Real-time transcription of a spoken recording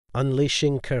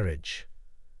Unleashing Courage.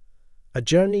 A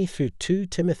journey through 2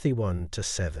 Timothy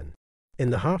 1-7. In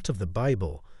the heart of the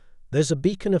Bible, there's a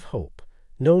beacon of hope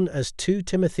known as 2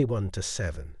 Timothy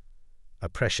 1-7. A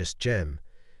precious gem,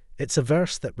 it's a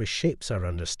verse that reshapes our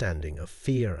understanding of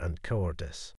fear and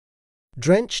cowardice.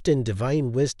 Drenched in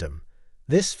divine wisdom,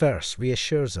 this verse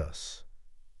reassures us.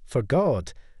 For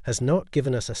God has not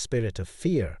given us a spirit of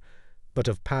fear, but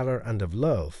of power and of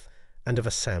love and of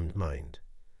a sound mind.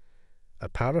 A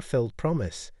power-filled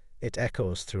promise, it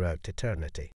echoes throughout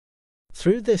eternity.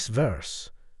 Through this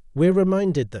verse, we're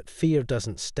reminded that fear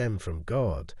doesn't stem from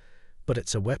God, but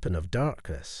it's a weapon of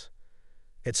darkness.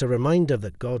 It's a reminder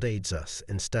that God aids us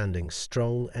in standing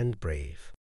strong and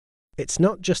brave. It's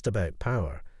not just about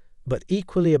power, but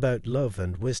equally about love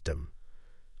and wisdom.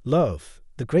 Love,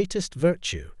 the greatest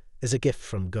virtue, is a gift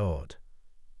from God.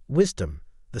 Wisdom,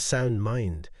 the sound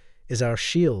mind, is our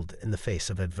shield in the face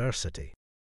of adversity.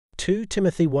 2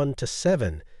 Timothy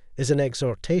 1-7 is an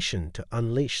exhortation to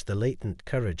unleash the latent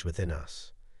courage within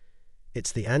us.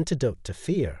 It's the antidote to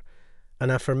fear, an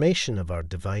affirmation of our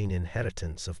divine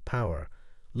inheritance of power,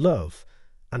 love,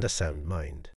 and a sound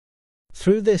mind.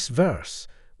 Through this verse,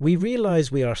 we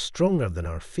realize we are stronger than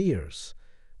our fears.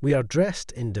 We are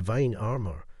dressed in divine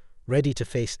armour, ready to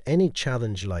face any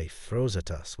challenge life throws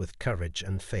at us with courage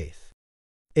and faith.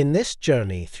 In this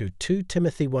journey through 2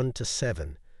 Timothy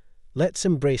 1-7, let's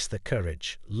embrace the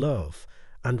courage, love,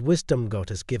 and wisdom God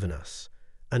has given us,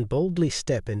 and boldly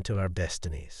step into our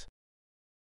destinies.